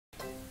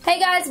Hey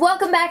guys,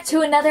 welcome back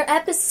to another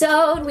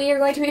episode. We are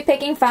going to be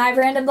picking 5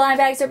 random blind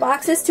bags or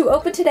boxes to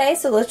open today,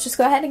 so let's just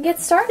go ahead and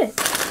get started.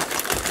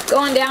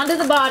 Going down to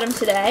the bottom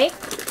today,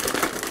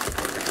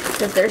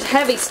 because there's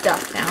heavy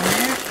stuff down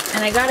there,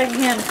 and I got a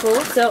handful,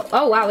 so,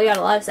 oh wow, we got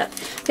a lot of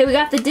stuff. Okay, we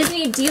got the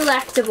Disney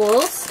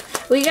Delectables,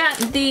 we got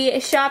the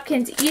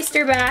Shopkins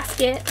Easter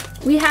Basket,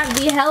 we have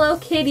the Hello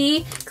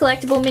Kitty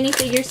Collectible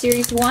Minifigure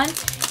Series 1,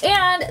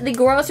 and the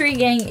Grocery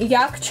Gang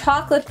Yuck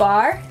Chocolate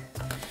Bar.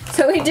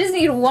 So we just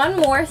need one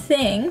more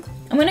thing.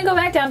 I'm going to go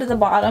back down to the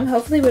bottom.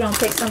 Hopefully we don't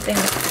pick something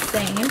the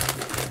same.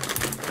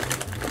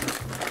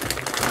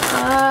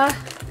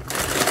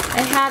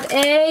 I have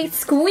a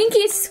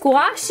Squinkies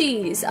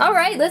Squashies.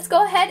 Alright, let's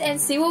go ahead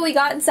and see what we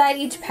got inside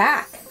each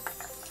pack.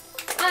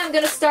 I'm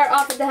going to start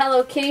off with the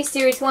Hello Kitty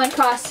Series 1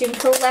 Costume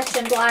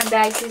Collection blind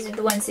bags. These are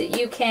the ones that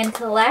you can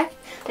collect.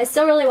 I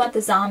still really want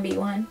the zombie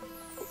one.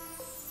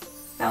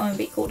 That one would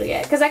be cool to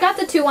get. Because I got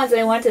the 2 ones that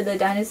I wanted, the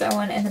dinosaur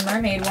one and the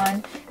mermaid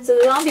one. So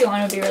the zombie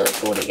one would be really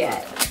cool to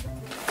get.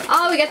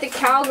 Oh, we got the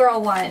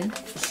cowgirl one.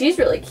 She's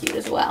really cute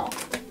as well.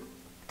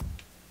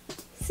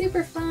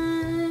 Super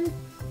fun.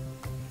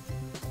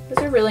 Those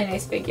are really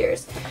nice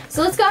figures.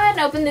 So let's go ahead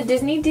and open the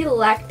Disney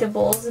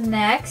Delectables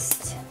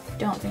next.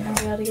 Don't think I'll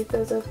be able to get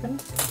those open.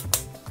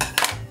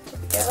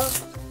 There we go.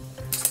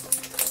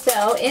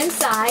 So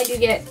inside you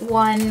get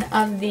one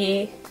of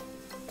these.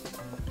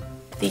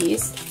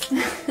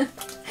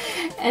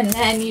 And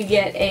then you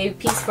get a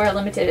piece for a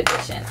limited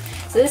edition.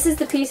 So this is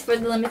the piece for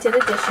the limited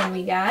edition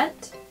we got.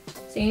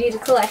 So you need to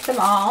collect them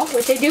all,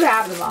 which I do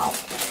have them all.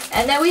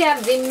 And then we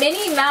have the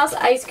Minnie Mouse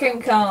ice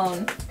cream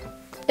cone.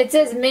 It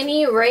says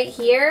Minnie right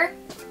here,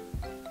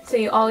 so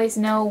you always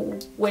know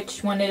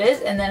which one it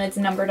is, and then it's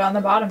numbered on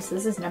the bottom, so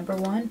this is number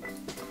 1.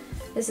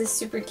 This is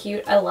super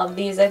cute. I love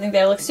these. I think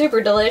they look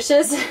super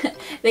delicious.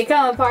 They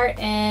come apart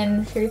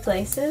in 3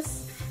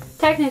 places.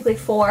 Technically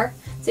 4.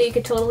 So you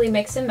could totally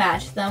mix and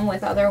match them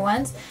with other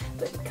ones,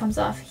 but it comes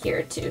off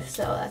here too,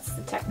 so that's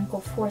the technical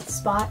 4th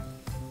spot.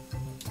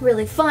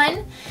 Really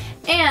fun.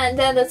 And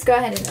then let's go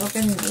ahead and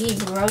open the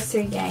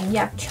Grocery Gang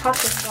Yuck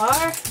Chocolate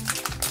Bar.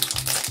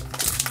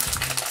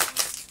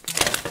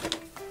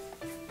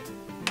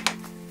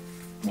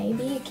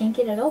 Maybe you can't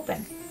get it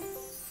open.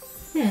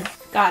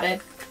 Got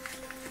it.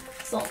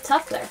 It's a little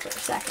tough there for a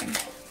second.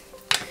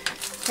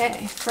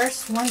 Okay,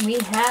 first one we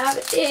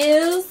have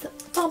is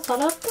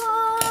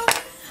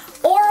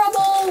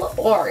Horrible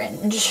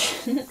Orange.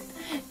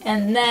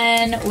 And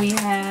then we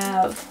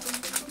have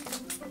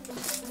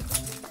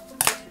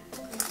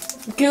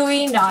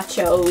Gooey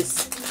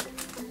Nachos.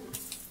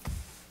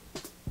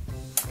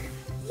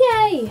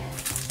 Yay!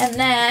 And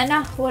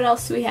then, what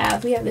else do we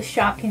have? We have the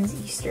Shopkins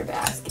Easter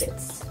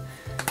Baskets.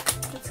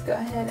 Let's go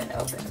ahead and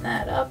open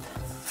that up.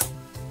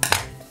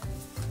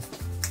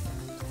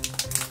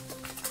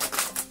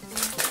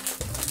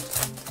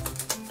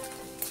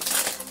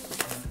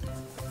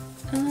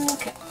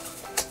 Okay.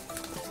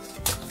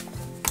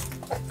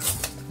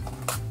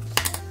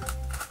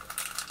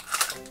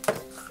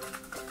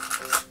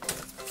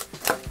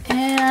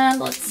 And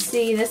let's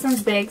see, this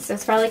one's big, so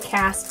it's probably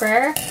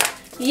Casper.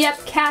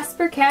 Yep,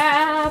 Casper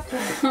Cap.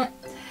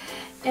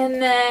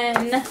 And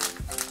then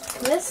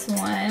this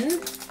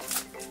one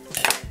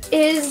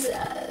is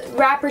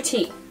Rapper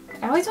T.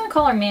 I always want to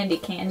call her Mandy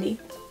Candy.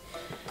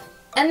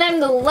 And then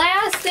the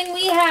last thing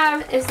we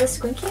have is the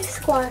Squinkies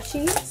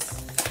Squashies.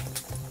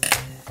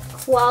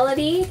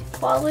 Quality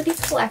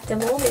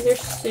collectible. These are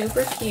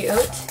super cute.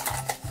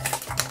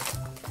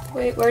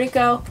 Wait, where'd it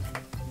go?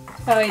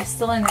 Oh, it's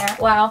still in there.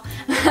 Wow.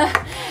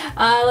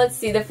 Let's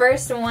see. The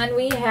first one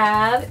we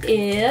have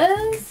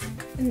is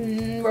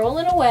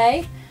rolling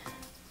away.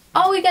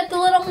 Oh, we got the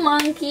little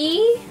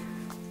monkey.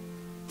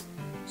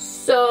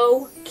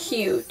 So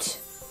cute.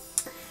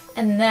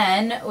 And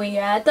then we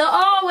got the,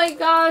 oh my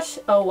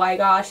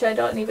gosh, I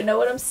don't even know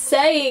what I'm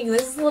saying.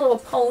 This is a little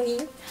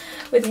pony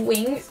with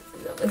wings.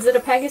 Is it a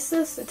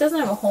Pegasus? It doesn't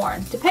have a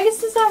horn. Do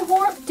Pegasus have a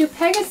horn? Do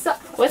Pegasus...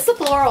 What's the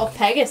plural of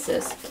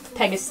Pegasus?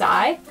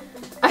 Pegasi?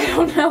 I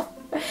don't know.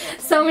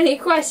 So many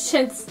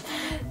questions.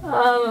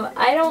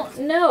 I don't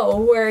know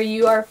where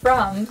you are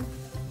from,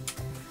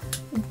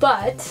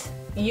 but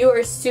you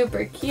are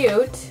super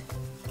cute.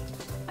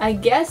 I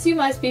guess you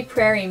must be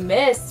Prairie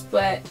Mist,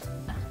 but...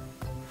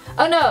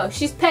 Oh no,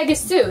 she's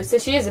Pegasus, so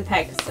she is a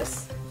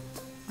Pegasus.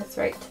 That's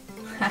right.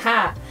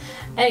 Haha.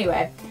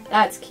 Anyway,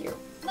 that's cute.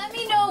 Let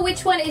me know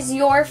which one is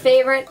your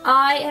favorite.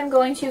 I am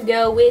going to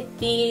go with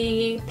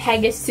the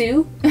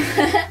Pegasus.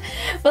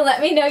 But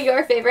let me know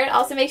your favorite.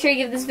 Also, make sure you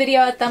give this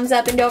video a thumbs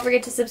up and don't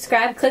forget to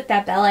subscribe. Click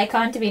that bell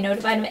icon to be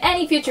notified of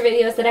any future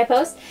videos that I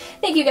post.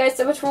 Thank you guys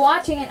so much for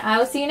watching, and I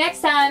will see you next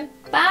time.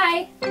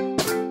 Bye!